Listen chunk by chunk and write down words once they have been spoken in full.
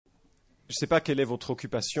Je ne sais pas quelle est votre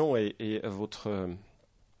occupation et votre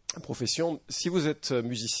profession. Si vous êtes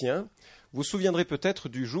musicien, vous vous souviendrez peut-être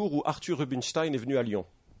du jour où Arthur Rubinstein est venu à Lyon.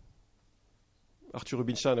 Arthur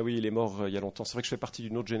Rubinstein, oui, il est mort il y a longtemps. C'est vrai que je fais partie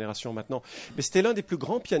d'une autre génération maintenant. Mais c'était l'un des plus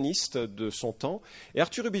grands pianistes de son temps. Et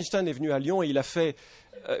Arthur Rubinstein est venu à Lyon et il a fait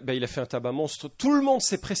un tabac monstre. Tout le monde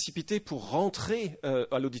s'est précipité pour rentrer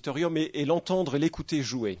à l'auditorium et l'entendre, l'écouter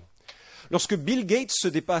jouer. Lorsque Bill Gates se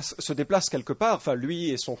déplace quelque part, enfin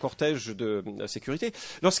lui et son cortège de sécurité,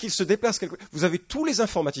 lorsqu'il se déplace quelque part, vous avez tous les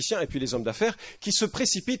informaticiens et puis les hommes d'affaires qui se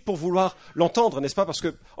précipitent pour vouloir l'entendre, n'est-ce pas? Parce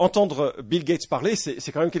que entendre Bill Gates parler,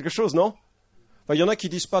 c'est quand même quelque chose, non? Enfin, il y en a qui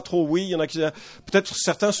disent pas trop oui, il y en a qui peut-être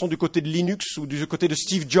certains sont du côté de Linux ou du côté de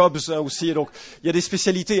Steve Jobs aussi. Et donc il y a des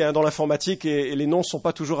spécialités dans l'informatique et les noms sont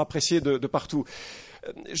pas toujours appréciés de partout.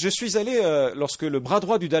 Je suis allé, lorsque le bras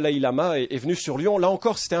droit du Dalai Lama est venu sur Lyon, là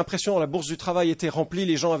encore c'était impressionnant, la bourse du travail était remplie,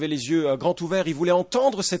 les gens avaient les yeux grands ouverts, ils voulaient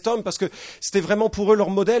entendre cet homme parce que c'était vraiment pour eux leur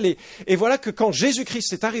modèle. Et voilà que quand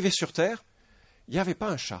Jésus-Christ est arrivé sur terre, il n'y avait pas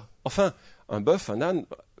un chat, enfin un bœuf, un âne,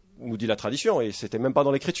 nous dit la tradition, et c'était même pas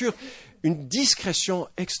dans l'écriture, une discrétion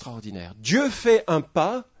extraordinaire. Dieu fait un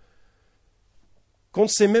pas qu'on ne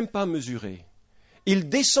sait même pas mesurer. Il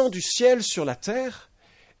descend du ciel sur la terre,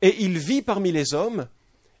 et il vit parmi les hommes,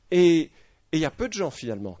 et il y a peu de gens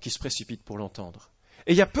finalement qui se précipitent pour l'entendre.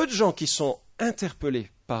 Et il y a peu de gens qui sont interpellés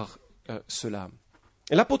par cela.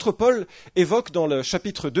 Et l'apôtre Paul évoque dans le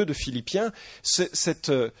chapitre 2 de Philippiens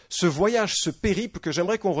ce voyage, ce périple que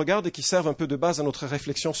j'aimerais qu'on regarde et qui serve un peu de base à notre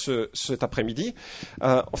réflexion cet après-midi.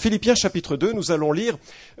 En Philippiens chapitre 2, nous allons lire,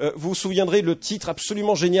 vous vous souviendrez le titre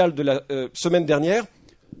absolument génial de la semaine dernière,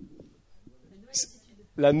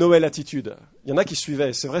 la Noël attitude. Il y en a qui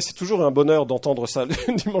suivaient, c'est vrai, c'est toujours un bonheur d'entendre ça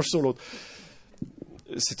d'un dimanche sur l'autre.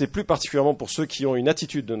 C'était plus particulièrement pour ceux qui ont une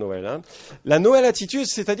attitude de Noël. Hein. La Noël attitude,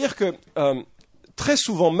 c'est-à-dire que très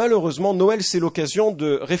souvent, malheureusement, Noël, c'est l'occasion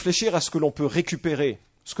de réfléchir à ce que l'on peut récupérer,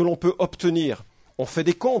 ce que l'on peut obtenir. On fait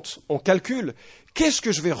des comptes, on calcule. Qu'est-ce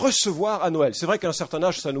que je vais recevoir à Noël? C'est vrai qu'à un certain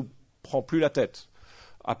âge, ça ne nous prend plus la tête.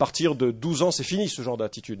 À partir de 12 ans, c'est fini ce genre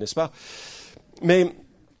d'attitude, n'est-ce pas? Mais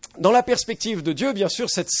dans la perspective de Dieu, bien sûr,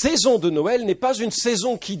 cette saison de Noël n'est pas une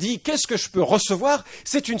saison qui dit « qu'est-ce que je peux recevoir ?»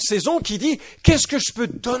 C'est une saison qui dit « qu'est-ce que je peux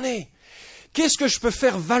donner? Qu'est-ce que je peux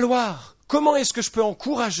faire valoir? Comment est-ce que je peux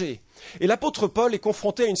encourager ?» Et l'apôtre Paul est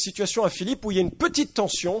confronté à une situation à Philippe où il y a une petite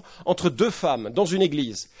tension entre deux femmes dans une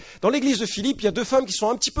église. Dans l'église de Philippe, il y a deux femmes qui sont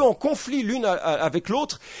un petit peu en conflit l'une avec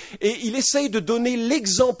l'autre et il essaye de donner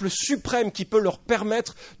l'exemple suprême qui peut leur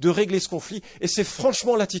permettre de régler ce conflit. Et c'est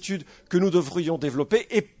franchement l'attitude que nous devrions développer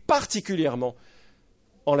et particulièrement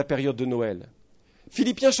en la période de Noël.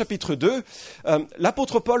 Philippiens chapitre 2,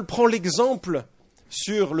 l'apôtre Paul prend l'exemple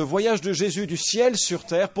sur le voyage de Jésus du ciel sur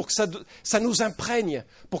terre pour que ça nous imprègne,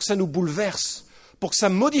 pour que ça nous bouleverse, pour que ça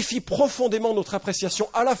modifie profondément notre appréciation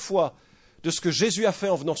à la fois de ce que Jésus a fait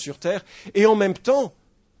en venant sur terre et en même temps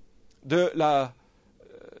de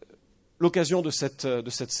l'occasion de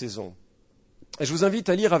cette saison. Et je vous invite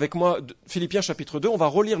à lire avec moi Philippiens chapitre 2, on va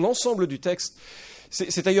relire l'ensemble du texte.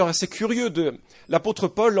 C'est d'ailleurs assez curieux, l'apôtre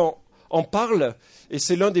Paul en parle, et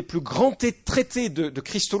c'est l'un des plus grands traités de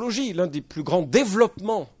Christologie, l'un des plus grands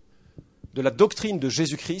développements de la doctrine de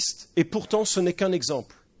Jésus-Christ, et pourtant ce n'est qu'un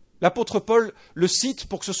exemple. L'apôtre Paul le cite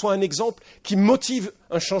pour que ce soit un exemple qui motive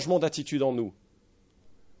un changement d'attitude en nous.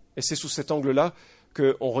 Et c'est sous cet angle-là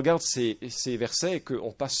qu'on regarde ces versets et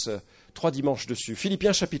qu'on passe 3 dimanches dessus.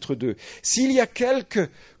 Philippiens chapitre 2. « S'il y a quelque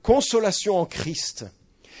consolation en Christ,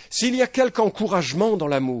 s'il y a quelque encouragement dans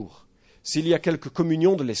l'amour, s'il y a quelque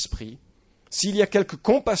communion de l'esprit, s'il y a quelque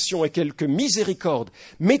compassion et quelque miséricorde,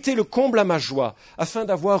 mettez le comble à ma joie, afin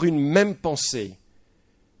d'avoir une même pensée.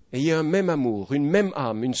 Ayez un même amour, une même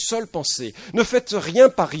âme, une seule pensée. Ne faites rien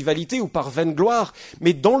par rivalité ou par vaine gloire,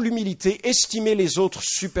 mais dans l'humilité, estimez les autres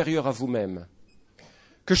supérieurs à vous-même.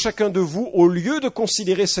 Que chacun de vous, au lieu de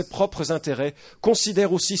considérer ses propres intérêts,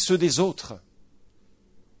 considère aussi ceux des autres. »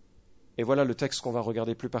 Et voilà le texte qu'on va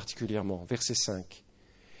regarder plus particulièrement, verset 5.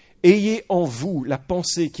 Ayez en vous la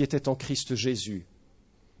pensée qui était en Christ Jésus.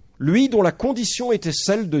 Lui dont la condition était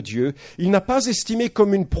celle de Dieu, il n'a pas estimé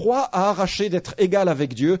comme une proie à arracher d'être égal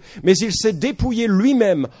avec Dieu, mais il s'est dépouillé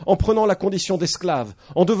lui-même en prenant la condition d'esclave,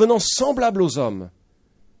 en devenant semblable aux hommes.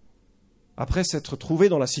 Après s'être trouvé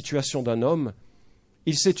dans la situation d'un homme,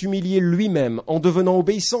 il s'est humilié lui-même en devenant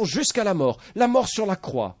obéissant jusqu'à la mort sur la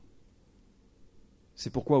croix.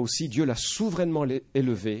 C'est pourquoi aussi Dieu l'a souverainement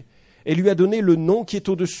élevé et lui a donné le nom qui est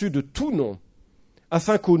au-dessus de tout nom,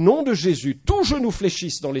 afin qu'au nom de Jésus, tout genou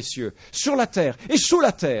fléchisse dans les cieux, sur la terre et sous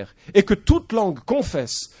la terre, et que toute langue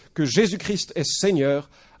confesse que Jésus-Christ est Seigneur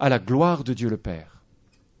à la gloire de Dieu le Père.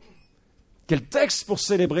 Quel texte pour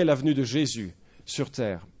célébrer la venue de Jésus sur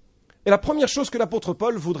terre. Et la première chose que l'apôtre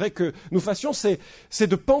Paul voudrait que nous fassions, c'est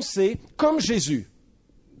de penser comme Jésus.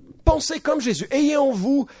 Pensez comme Jésus. Ayez en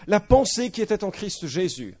vous la pensée qui était en Christ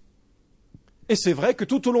Jésus. Et c'est vrai que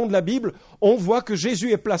tout au long de la Bible, on voit que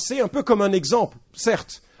Jésus est placé un peu comme un exemple,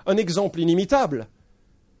 certes, un exemple inimitable,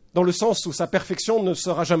 dans le sens où sa perfection ne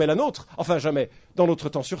sera jamais la nôtre, enfin jamais dans notre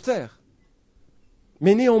temps sur terre.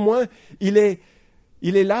 Mais néanmoins, il est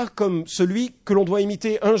là comme celui que l'on doit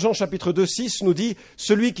imiter. 1 Jean chapitre 2, 6 nous dit «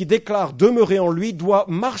 Celui qui déclare demeurer en lui doit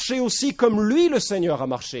marcher aussi comme lui le Seigneur a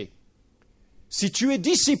marché ». Si tu es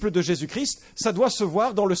disciple de Jésus-Christ, ça doit se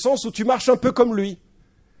voir dans le sens où tu marches un peu comme lui.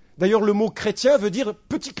 D'ailleurs, le mot chrétien veut dire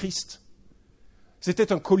petit Christ.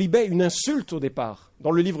 C'était un quolibet, une insulte au départ.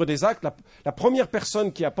 Dans le livre des Actes, la première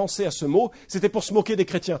personne qui a pensé à ce mot, c'était pour se moquer des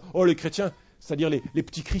chrétiens. Oh, les chrétiens, c'est-à-dire les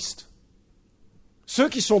petits Christ. Ceux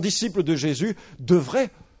qui sont disciples de Jésus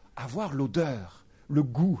devraient avoir l'odeur, le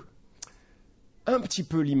goût, un petit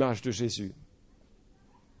peu l'image de Jésus.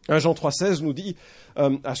 1 Jean 3,16 nous dit «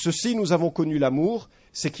 À ceci nous avons connu l'amour,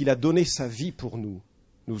 c'est qu'il a donné sa vie pour nous.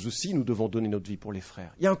 Nous aussi, nous devons donner notre vie pour les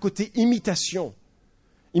frères. » Il y a un côté imitation.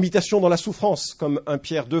 Imitation dans la souffrance, comme 1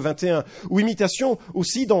 Pierre 2, 21, ou imitation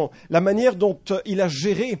aussi dans la manière dont il a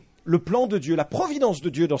géré le plan de Dieu, la providence de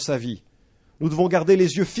Dieu dans sa vie. Nous devons garder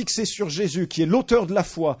les yeux fixés sur Jésus, qui est l'auteur de la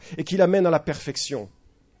foi et qui l'amène à la perfection.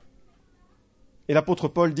 Et l'apôtre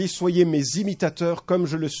Paul dit « Soyez mes imitateurs comme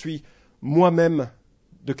je le suis moi-même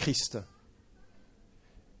de Christ. »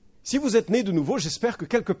 Si vous êtes né de nouveau, j'espère que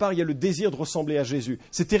quelque part il y a le désir de ressembler à Jésus.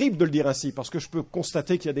 C'est terrible de le dire ainsi, parce que je peux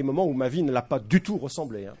constater qu'il y a des moments où ma vie ne l'a pas du tout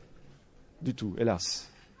ressemblé. Du tout,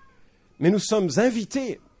 hélas. Mais nous sommes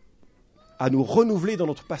invités à nous renouveler dans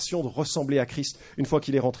notre passion de ressembler à Christ une fois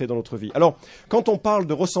qu'il est rentré dans notre vie. Alors, quand on parle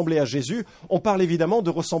de ressembler à Jésus, on parle évidemment de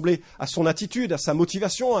ressembler à son attitude, à sa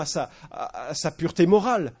motivation, à sa pureté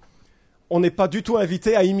morale. On n'est pas du tout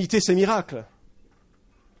invité à imiter ses miracles.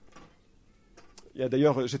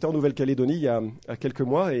 D'ailleurs, j'étais en Nouvelle-Calédonie il y a quelques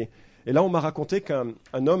mois et là on m'a raconté qu'un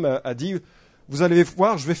homme a dit « Vous allez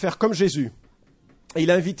voir, je vais faire comme Jésus ». Et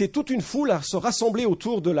il a invité toute une foule à se rassembler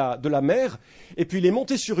autour de la mer et puis il est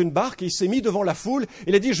monté sur une barque et il s'est mis devant la foule et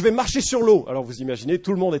il a dit « Je vais marcher sur l'eau ». Alors vous imaginez,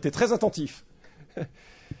 tout le monde était très attentif.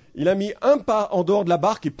 Il a mis un pas en dehors de la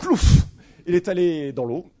barque et plouf, il est allé dans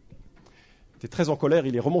l'eau. Il était très en colère,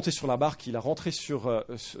 il est remonté sur la barque, il a rentré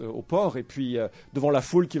au port, et puis devant la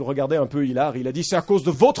foule qui le regardait un peu hilar, il a dit « C'est à cause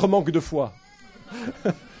de votre manque de foi ».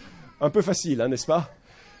 Un peu facile, n'est-ce pas?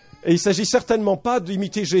 Et il ne s'agit certainement pas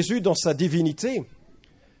d'imiter Jésus dans sa divinité,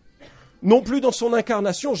 non plus dans son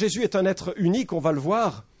incarnation. Jésus est un être unique, on va le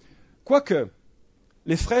voir. Quoique,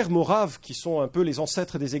 les frères moraves, qui sont un peu les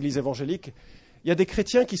ancêtres des églises évangéliques, il y a des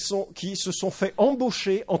chrétiens qui se sont fait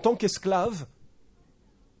embaucher en tant qu'esclaves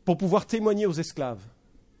pour pouvoir témoigner aux esclaves.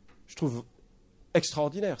 Je trouve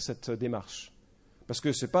extraordinaire cette démarche. Parce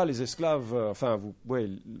que ce n'est pas les esclaves...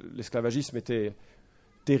 l'esclavagisme était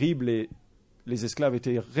terrible et les esclaves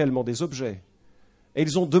étaient réellement des objets. Et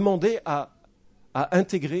ils ont demandé à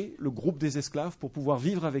intégrer le groupe des esclaves pour pouvoir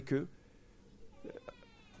vivre avec eux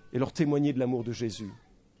et leur témoigner de l'amour de Jésus.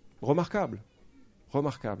 Remarquable.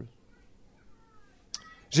 Remarquable.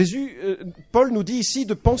 Paul nous dit ici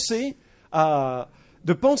de penser à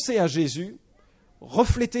Jésus,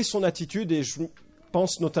 refléter son attitude, et je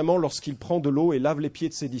pense notamment lorsqu'il prend de l'eau et lave les pieds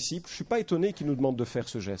de ses disciples. Je ne suis pas étonné qu'il nous demande de faire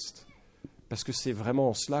ce geste, parce que c'est vraiment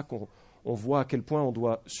en cela qu'on voit à quel point on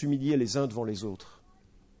doit s'humilier les uns devant les autres,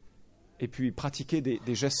 et puis pratiquer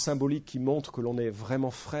des gestes symboliques qui montrent que l'on est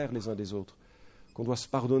vraiment frères les uns des autres, qu'on doit se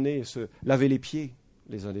pardonner et se laver les pieds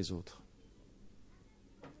les uns des autres.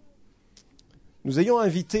 Nous ayons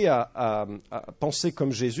invité à penser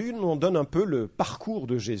comme Jésus, nous on donne un peu le parcours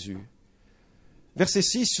de Jésus. Verset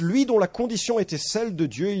 6, « Lui dont la condition était celle de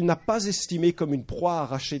Dieu, il n'a pas estimé comme une proie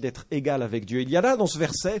arrachée d'être égal avec Dieu. » Il y a là dans ce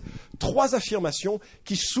verset 3 affirmations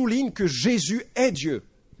qui soulignent que Jésus est Dieu.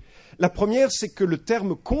 La première, c'est que le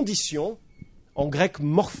terme « condition », en grec «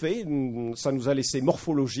 morphé », ça nous a laissé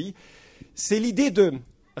morphologie, c'est l'idée de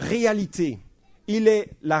réalité. Il est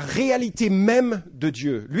la réalité même de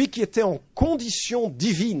Dieu, lui qui était en condition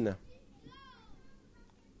divine.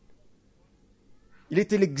 Il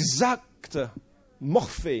était l'exact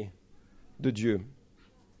morphé de Dieu.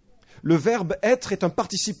 Le verbe « être » est un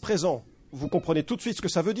participe présent. Vous comprenez tout de suite ce que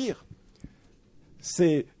ça veut dire.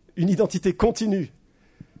 C'est une identité continue.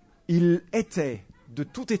 Il était de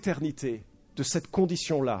toute éternité de cette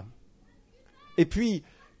condition-là. Et puis,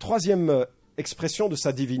 troisième expression de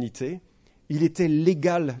sa divinité, il était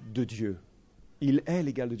l'égal de Dieu. Il est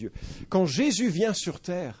l'égal de Dieu. Quand Jésus vient sur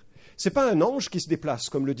terre, ce n'est pas un ange qui se déplace,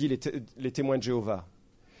 comme le disent les témoins de Jéhovah.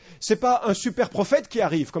 C'est pas un super prophète qui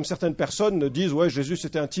arrive, comme certaines personnes disent, ouais, Jésus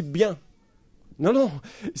c'était un type bien. Non, non,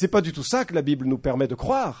 c'est pas du tout ça que la Bible nous permet de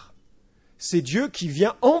croire. C'est Dieu qui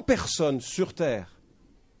vient en personne sur terre.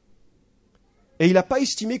 Et il n'a pas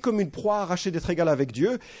estimé comme une proie arrachée d'être égal avec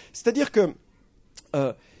Dieu. C'est-à-dire que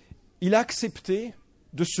il a accepté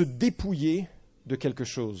de se dépouiller de quelque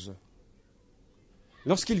chose.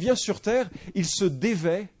 Lorsqu'il vient sur terre, il se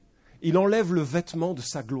dévêt, il enlève le vêtement de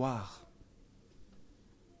sa gloire.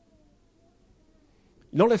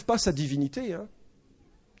 Il n'enlève pas sa divinité.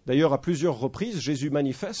 D'ailleurs, à plusieurs reprises, Jésus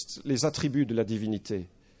manifeste les attributs de la divinité.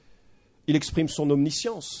 Il exprime son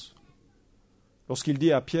omniscience. Lorsqu'il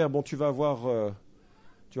dit à Pierre, bon, tu vas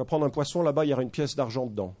prendre un poisson, là-bas, il y aura une pièce d'argent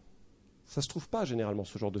dedans. Ça ne se trouve pas généralement,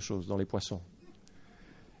 ce genre de choses, dans les poissons.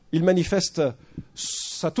 Il manifeste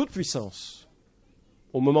sa toute-puissance.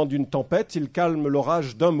 Au moment d'une tempête, il calme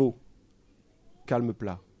l'orage d'un mot. Calme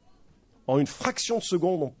plat. En une fraction de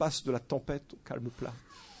seconde, on passe de la tempête au calme plat.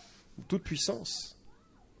 Toute-puissance.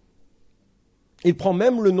 Il prend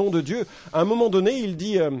même le nom de Dieu. À un moment donné, il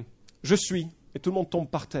dit « Je suis », et tout le monde tombe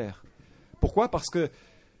par terre. Pourquoi ? Parce qu'il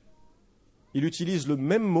utilise le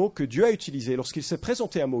même mot que Dieu a utilisé lorsqu'il s'est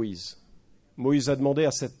présenté à Moïse. Moïse a demandé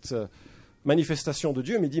à cette manifestation de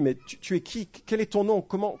Dieu, mais il dit « Mais tu es qui ? Quel est ton nom ?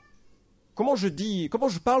 Comment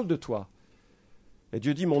je parle de toi ?» Et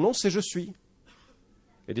Dieu dit « Mon nom, c'est « Je suis ».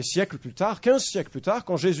 Et des siècles plus tard, 15 siècles plus tard,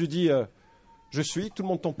 quand Jésus dit « Je suis », tout le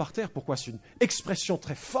monde tombe par terre. Pourquoi ? C'est une expression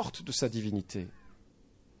très forte de sa divinité.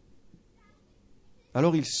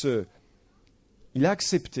 Alors il a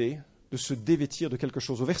accepté de se dévêtir de quelque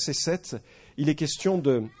chose. Au verset 7, il est question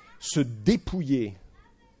de se dépouiller.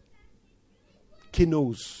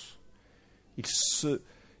 Kénos.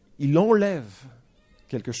 Il enlève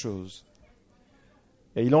quelque chose.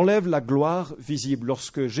 Et il enlève la gloire visible.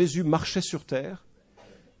 Lorsque Jésus marchait sur terre,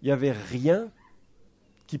 il n'y avait rien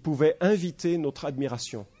qui pouvait inviter notre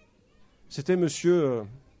admiration. C'était monsieur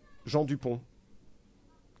Jean Dupont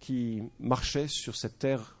qui marchait sur cette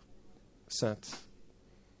terre sainte.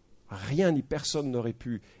 Rien ni personne n'aurait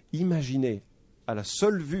pu imaginer, à la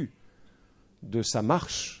seule vue de sa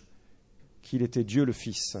marche, qu'il était Dieu le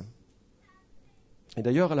Fils. Et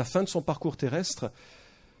d'ailleurs, à la fin de son parcours terrestre,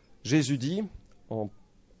 Jésus dit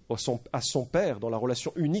à son Père, dans la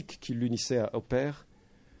relation unique qui l'unissait au Père,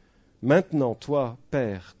 « Maintenant, toi,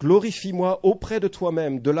 Père, glorifie-moi auprès de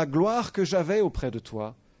toi-même de la gloire que j'avais auprès de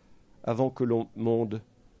toi avant que le monde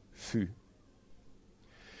fût. »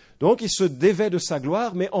 Donc, il se dévêt de sa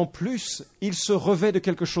gloire, mais en plus, il se revêt de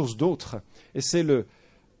quelque chose d'autre. Et c'est le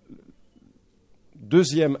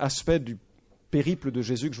deuxième aspect du périple de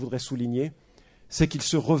Jésus que je voudrais souligner, c'est qu'il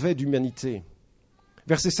se revêt d'humanité.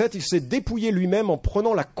 Verset 7, il s'est dépouillé lui-même en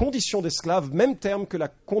prenant la condition d'esclave, même terme que la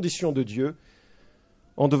condition de Dieu,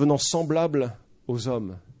 en devenant semblable aux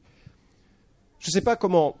hommes. Je ne sais pas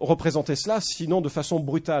comment représenter cela, sinon de façon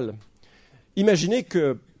brutale. Imaginez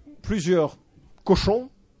que plusieurs cochons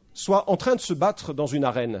soient en train de se battre dans une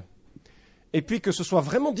arène, et puis que ce soit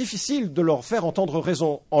vraiment difficile de leur faire entendre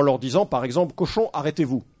raison en leur disant, par exemple, « Cochons,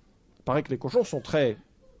 arrêtez-vous ». Il paraît que les cochons sont très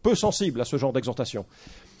peu sensibles à ce genre d'exhortation.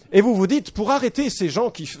 Et vous vous dites, pour arrêter ces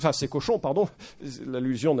cochons,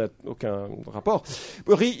 l'allusion n'a aucun rapport,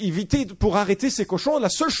 pour arrêter ces cochons, la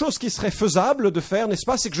seule chose qui serait faisable de faire, n'est-ce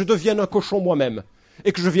pas, c'est que je devienne un cochon moi-même,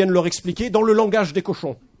 et que je vienne leur expliquer dans le langage des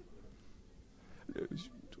cochons.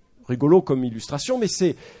 Rigolo comme illustration, mais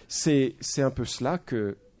c'est un peu cela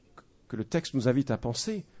que le texte nous invite à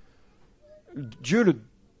penser. Dieu,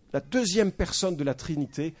 la deuxième personne de la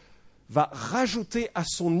Trinité, va rajouter à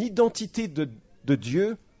son identité de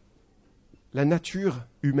Dieu la nature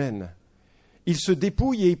humaine. Il se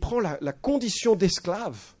dépouille et il prend la condition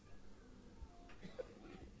d'esclave.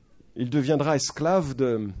 Il deviendra esclave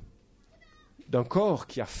d'un corps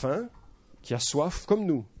qui a faim, qui a soif, comme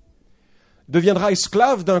nous. Deviendra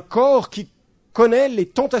esclave d'un corps qui connaît les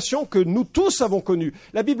tentations que nous tous avons connues.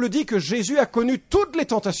 La Bible dit que Jésus a connu toutes les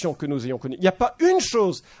tentations que nous ayons connues. Il n'y a pas une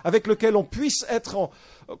chose avec laquelle on puisse être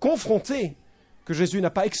confronté que Jésus n'a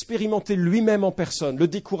pas expérimenté lui-même en personne. Le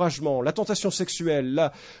découragement, la tentation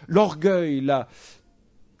sexuelle, l'orgueil,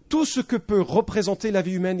 tout ce que peut représenter la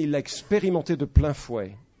vie humaine, il l'a expérimenté de plein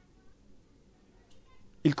fouet.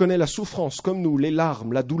 Il connaît la souffrance comme nous, les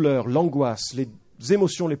larmes, la douleur, l'angoisse, les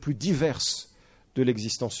émotions les plus diverses de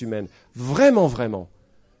l'existence humaine. Vraiment, vraiment,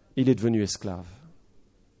 il est devenu esclave.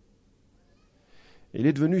 Il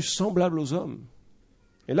est devenu semblable aux hommes.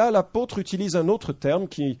 Et là, l'apôtre utilise un autre terme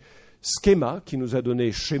schéma, qui nous a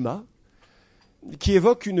donné schéma, qui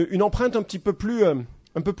évoque une empreinte un peu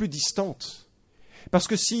plus distante. Parce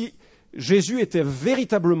que si Jésus était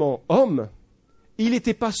véritablement homme, il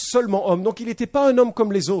n'était pas seulement homme, donc il n'était pas un homme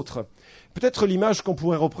comme les autres. Peut-être l'image qu'on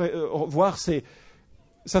pourrait voir, c'est...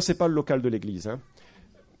 Ça, ce n'est pas le local de l'église. Hein.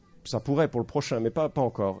 Ça pourrait pour le prochain, mais pas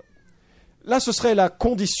encore. Là, ce serait la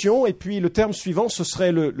condition, et puis le terme suivant, ce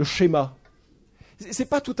serait le schéma. C'est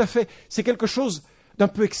pas tout à fait... C'est quelque chose d'un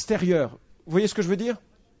peu extérieur. Vous voyez ce que je veux dire?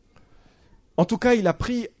 En tout cas, il a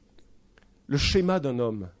pris le schéma d'un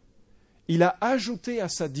homme. Il a ajouté à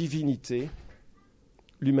sa divinité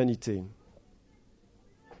l'humanité.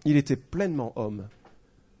 Il était pleinement homme,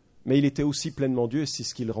 mais il était aussi pleinement Dieu, et c'est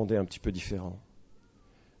ce qui le rendait un petit peu différent.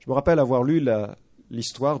 Je me rappelle avoir lu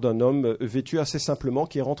l'histoire d'un homme vêtu assez simplement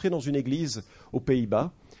qui est rentré dans une église aux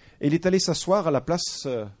Pays-Bas, et il est allé s'asseoir à la place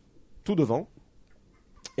tout devant,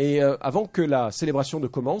 et avant que la célébration ne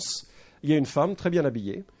commence, il y a une femme très bien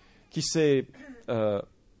habillée qui s'est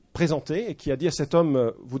présentée et qui a dit à cet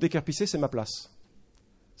homme « Vous décarpissez, c'est ma place ».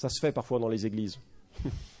 Ça se fait parfois dans les églises.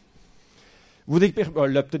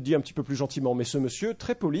 Elle l'a peut-être dit un petit peu plus gentiment, mais ce monsieur,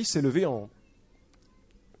 très poli, s'est levé en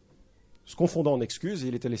se confondant en excuses et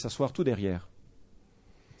il est allé s'asseoir tout derrière.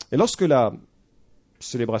 Et lorsque la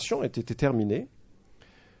célébration était terminée,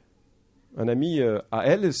 un ami à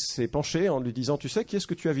elle s'est penché en lui disant « Tu sais, qui est-ce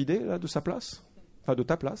que tu as vidé là, de sa place ? Enfin, de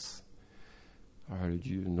ta place ?» Alors, elle lui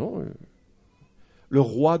dit « Non, le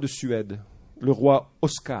roi de Suède, le roi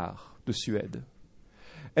Oscar de Suède. »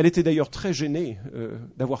 Elle était d'ailleurs très gênée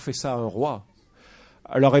d'avoir fait ça à un roi.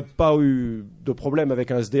 Elle n'aurait pas eu de problème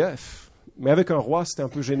avec un SDF, mais avec un roi, c'était un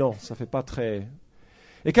peu gênant. Ça fait pas très...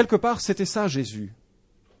 Et quelque part, c'était ça Jésus.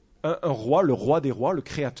 Un roi, le roi des rois, le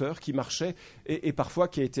créateur qui marchait et parfois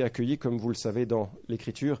qui a été accueilli, comme vous le savez, dans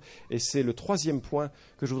l'Écriture. Et c'est le troisième point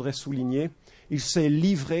que je voudrais souligner. Il s'est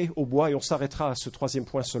livré au bois, et on s'arrêtera à ce troisième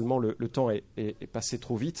point seulement, le temps est passé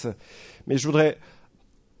trop vite. Mais je voudrais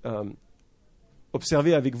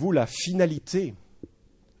observer avec vous la finalité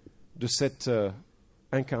de cette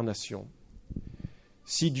incarnation.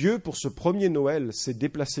 Si Dieu, pour ce premier Noël, s'est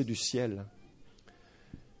déplacé du ciel,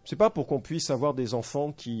 ce n'est pas pour qu'on puisse avoir des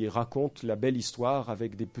enfants qui racontent la belle histoire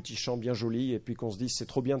avec des petits chants bien jolis et puis qu'on se dise c'est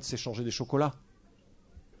trop bien de s'échanger des chocolats.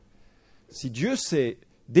 Si Dieu s'est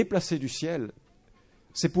déplacé du ciel,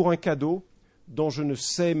 c'est pour un cadeau dont je ne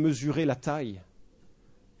sais mesurer la taille.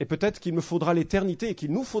 Et peut-être qu'il me faudra l'éternité, et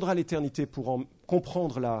qu'il nous faudra l'éternité pour en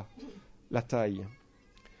comprendre la taille.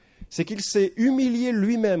 C'est qu'il s'est humilié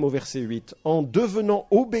lui-même au verset 8, en devenant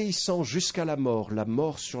obéissant jusqu'à la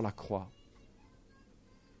mort sur la croix.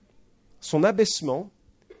 Son abaissement,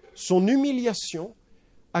 son humiliation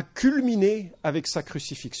a culminé avec sa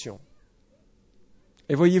crucifixion.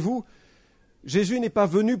 Et voyez-vous, Jésus n'est pas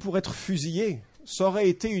venu pour être fusillé. Ça aurait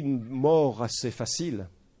été une mort assez facile.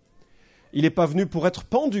 Il n'est pas venu pour être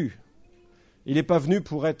pendu. Il n'est pas venu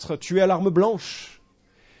pour être tué à l'arme blanche.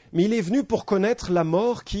 Mais il est venu pour connaître la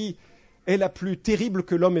mort qui est la plus terrible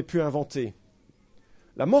que l'homme ait pu inventer.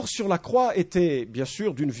 La mort sur la croix était bien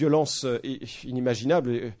sûr d'une violence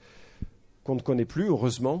inimaginable, qu'on ne connaît plus,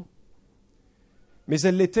 heureusement. Mais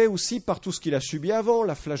elle l'était aussi par tout ce qu'il a subi avant,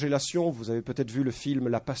 la flagellation. Vous avez peut-être vu le film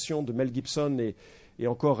La Passion de Mel Gibson, et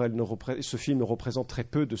encore, ce film représente très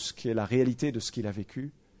peu de ce qui est la réalité de ce qu'il a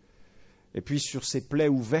vécu. Et puis sur ses plaies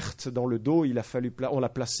ouvertes dans le dos, on a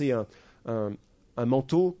placé un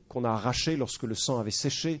manteau qu'on a arraché lorsque le sang avait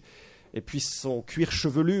séché. Et puis son cuir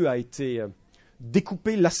chevelu a été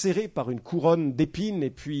découpé, lacéré par une couronne d'épines, et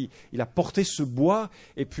puis il a porté ce bois,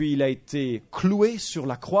 et puis il a été cloué sur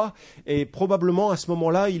la croix, et probablement à ce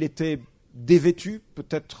moment-là, il était dévêtu,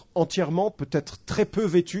 peut-être entièrement, peut-être très peu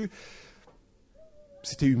vêtu.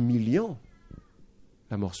 C'était humiliant,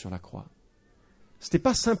 la mort sur la croix. Ce n'était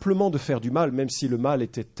pas simplement de faire du mal, même si le mal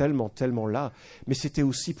était tellement, tellement là, mais c'était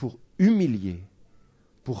aussi pour humilier,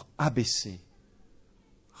 pour abaisser,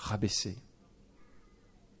 rabaisser.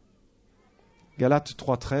 Galates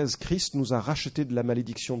 3,13, Christ nous a rachetés de la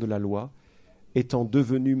malédiction de la loi, étant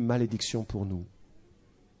devenu malédiction pour nous.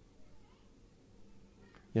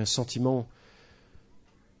 Il y a un sentiment,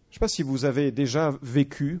 je ne sais pas si vous avez déjà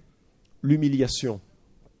vécu l'humiliation.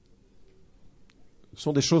 Ce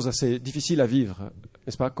sont des choses assez difficiles à vivre,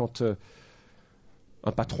 n'est-ce pas, quand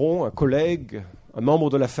un patron, un collègue, un membre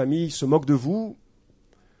de la famille se moque de vous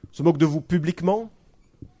publiquement,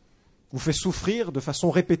 vous fait souffrir de façon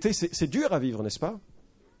répétée, c'est dur à vivre, n'est-ce pas?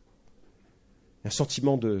 Un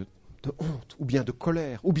sentiment de honte, ou bien de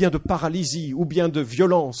colère, ou bien de paralysie, ou bien de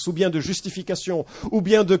violence, ou bien de justification, ou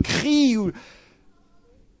bien de cris.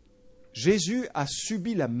 Jésus a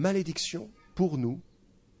subi la malédiction pour nous.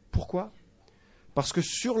 Pourquoi? Parce que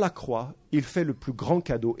sur la croix, il fait le plus grand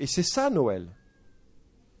cadeau. Et c'est ça Noël.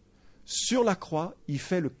 Sur la croix, il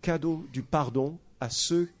fait le cadeau du pardon à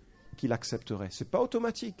ceux qu'il accepterait. Ce n'est pas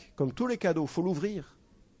automatique. Comme tous les cadeaux, il faut l'ouvrir.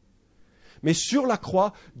 Mais sur la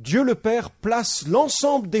croix, Dieu le Père place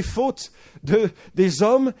l'ensemble des fautes des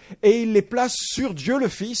hommes et il les place sur Dieu le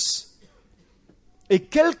Fils. Et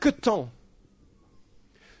quelque temps,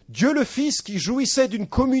 Dieu le Fils qui jouissait d'une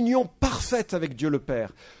communion parfaite avec Dieu le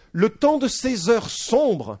Père, le temps de ces heures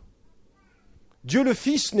sombres, Dieu le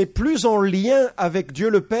Fils n'est plus en lien avec Dieu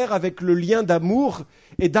le Père, avec le lien d'amour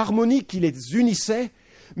et d'harmonie qui les unissait,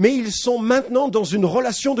 mais ils sont maintenant dans une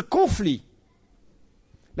relation de conflit.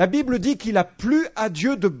 La Bible dit qu'il a plu à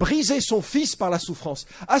Dieu de briser son Fils par la souffrance.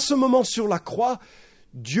 À ce moment sur la croix,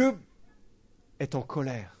 Dieu est en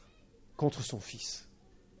colère contre son Fils.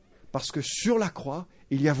 Parce que sur la croix,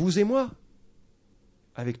 il y a vous et moi,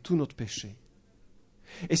 avec tout notre péché.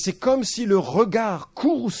 Et c'est comme si le regard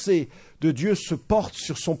courroucé de Dieu se porte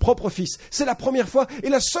sur son propre Fils. C'est la première fois et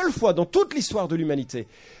la seule fois dans toute l'histoire de l'humanité.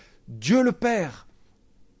 Dieu le Père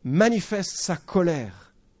manifeste sa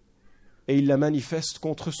colère et il la manifeste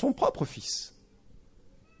contre son propre Fils.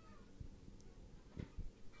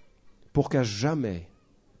 Pour qu'à jamais,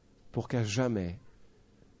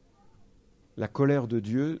 la colère de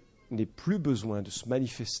Dieu n'ait plus besoin de se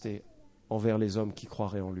manifester envers les hommes qui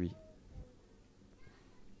croiraient en lui.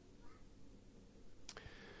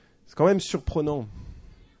 C'est quand même surprenant,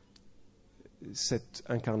 cette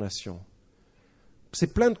incarnation.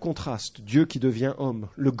 C'est plein de contrastes. Dieu qui devient homme,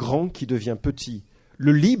 le grand qui devient petit,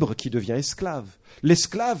 le libre qui devient esclave,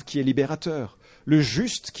 l'esclave qui est libérateur, le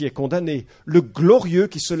juste qui est condamné, le glorieux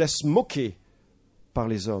qui se laisse moquer par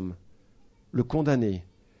les hommes, le condamné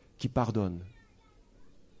qui pardonne.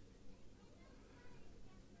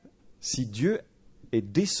 Si Dieu est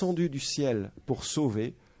descendu du ciel pour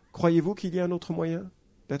sauver, croyez-vous qu'il y a un autre moyen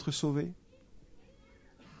d'être sauvé?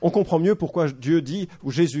 On comprend mieux pourquoi Dieu dit, ou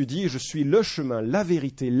Jésus dit, je suis le chemin, la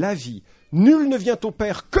vérité, la vie. Nul ne vient au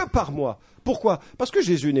Père que par moi. Pourquoi? Parce que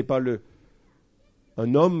Jésus n'est pas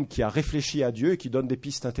un homme qui a réfléchi à Dieu et qui donne des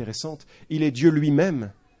pistes intéressantes. Il est Dieu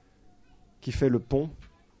lui-même qui fait le pont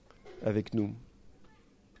avec nous.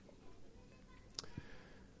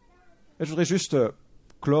 Et je voudrais juste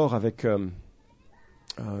clore avec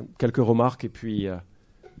quelques remarques et puis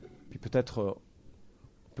peut-être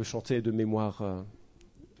on peut chanter de mémoire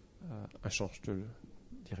un chant, je te le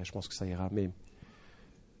dirai, je pense que ça ira. Mais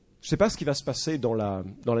je ne sais pas ce qui va se passer dans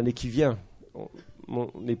l'année qui vient.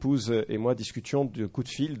 Mon épouse et moi discutions du coup de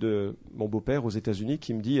fil de mon beau-père aux États-Unis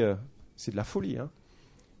qui me dit c'est de la folie. Hein.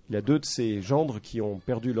 Il y a 2 de ses gendres qui ont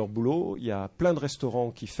perdu leur boulot, il y a plein de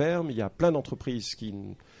restaurants qui ferment, il y a plein d'entreprises qui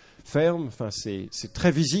ferment. Enfin, c'est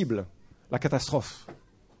très visible, la catastrophe.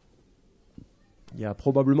 Il y a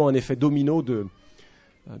probablement un effet domino de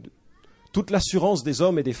toute l'assurance des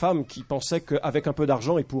hommes et des femmes qui pensaient qu'avec un peu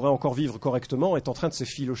d'argent, ils pourraient encore vivre correctement, est en train de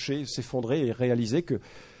s'effilocher, s'effondrer et réaliser que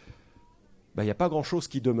il n'y a pas grand-chose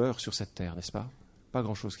qui demeure sur cette terre, n'est-ce pas? Pas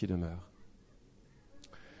grand-chose qui demeure.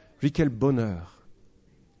 Puis quel bonheur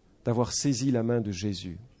d'avoir saisi la main de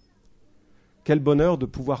Jésus. Quel bonheur de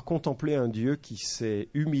pouvoir contempler un Dieu qui s'est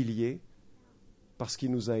humilié parce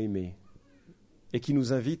qu'il nous a aimés et qui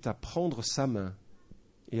nous invite à prendre sa main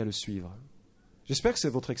et à le suivre. J'espère que c'est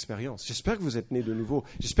votre expérience. J'espère que vous êtes nés de nouveau.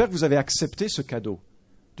 J'espère que vous avez accepté ce cadeau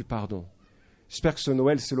du pardon. J'espère que ce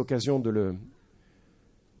Noël, c'est l'occasion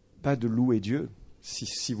pas de louer Dieu,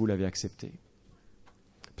 si vous l'avez accepté.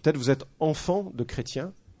 Peut-être vous êtes enfant de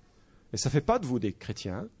chrétiens, mais ça ne fait pas de vous des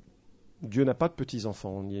chrétiens. Dieu n'a pas de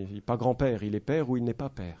petits-enfants. Il n'est pas grand-père, il est père ou il n'est pas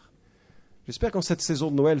père. J'espère qu'en cette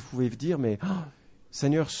saison de Noël, vous pouvez dire, mais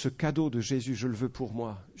Seigneur, ce cadeau de Jésus, je le veux pour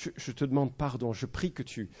moi. Je te demande pardon. Je prie que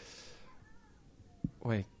tu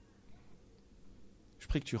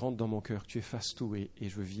rentres dans mon cœur, que tu effaces tout et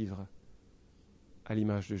je veux vivre à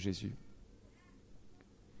l'image de Jésus.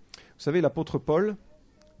 Vous savez, l'apôtre Paul,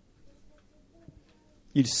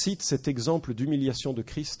 il cite cet exemple d'humiliation de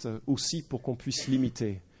Christ aussi pour qu'on puisse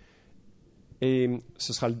l'imiter. Et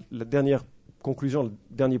ce sera la dernière conclusion, le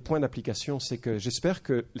dernier point d'application, c'est que j'espère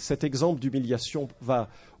que cet exemple d'humiliation va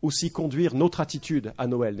aussi conduire notre attitude à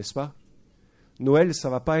Noël, n'est-ce pas? Noël, ça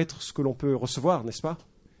ne va pas être ce que l'on peut recevoir, n'est-ce pas?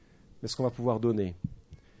 Mais ce qu'on va pouvoir donner.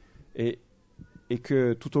 Et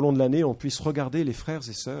que tout au long de l'année, on puisse regarder les frères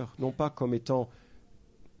et sœurs, non pas comme étant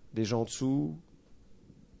des gens en dessous,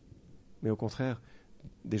 mais au contraire,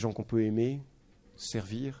 des gens qu'on peut aimer,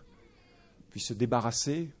 servir, puis se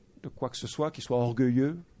débarrasser de quoi que ce soit, qui soit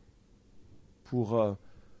orgueilleux, pour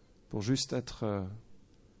juste être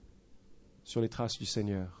sur les traces du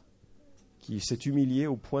Seigneur, qui s'est humilié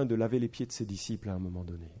au point de laver les pieds de ses disciples à un moment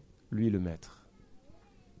donné, lui le Maître.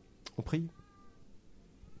 On prie.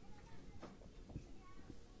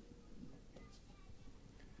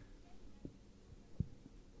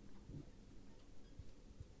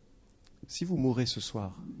 Si vous mourrez ce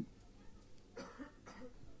soir,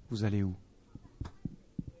 vous allez où?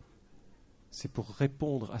 C'est pour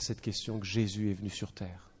répondre à cette question que Jésus est venu sur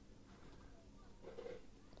terre.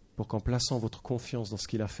 Pour qu'en plaçant votre confiance dans ce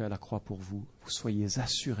qu'il a fait à la croix pour vous, vous soyez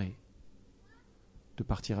assurés de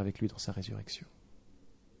partir avec lui dans sa résurrection.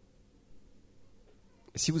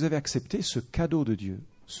 Et si vous avez accepté ce cadeau de Dieu,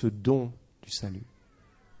 ce don du salut,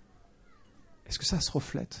 est-ce que ça se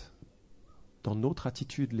reflète dans notre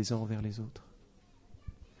attitude les uns envers les autres?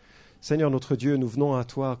 Seigneur notre Dieu, nous venons à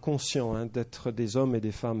toi conscients d'être des hommes et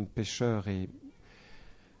des femmes pécheurs et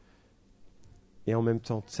en même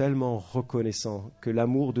temps tellement reconnaissants que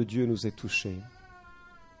l'amour de Dieu nous ait touchés.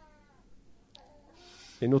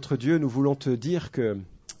 Et notre Dieu, nous voulons te dire que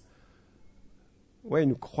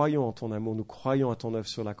nous croyons en ton amour, nous croyons à ton œuvre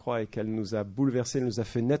sur la croix et qu'elle nous a bouleversés, elle nous a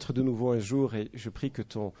fait naître de nouveau un jour. Et je prie que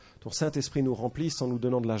ton Saint-Esprit nous remplisse en nous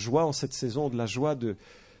donnant de la joie en cette saison, de la joie de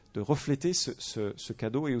refléter ce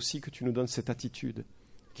cadeau et aussi que tu nous donnes cette attitude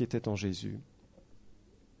qui était en Jésus.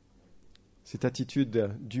 Cette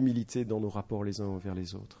attitude d'humilité dans nos rapports les uns envers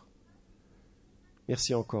les autres.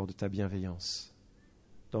 Merci encore de ta bienveillance.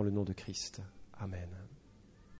 Dans le nom de Christ. Amen.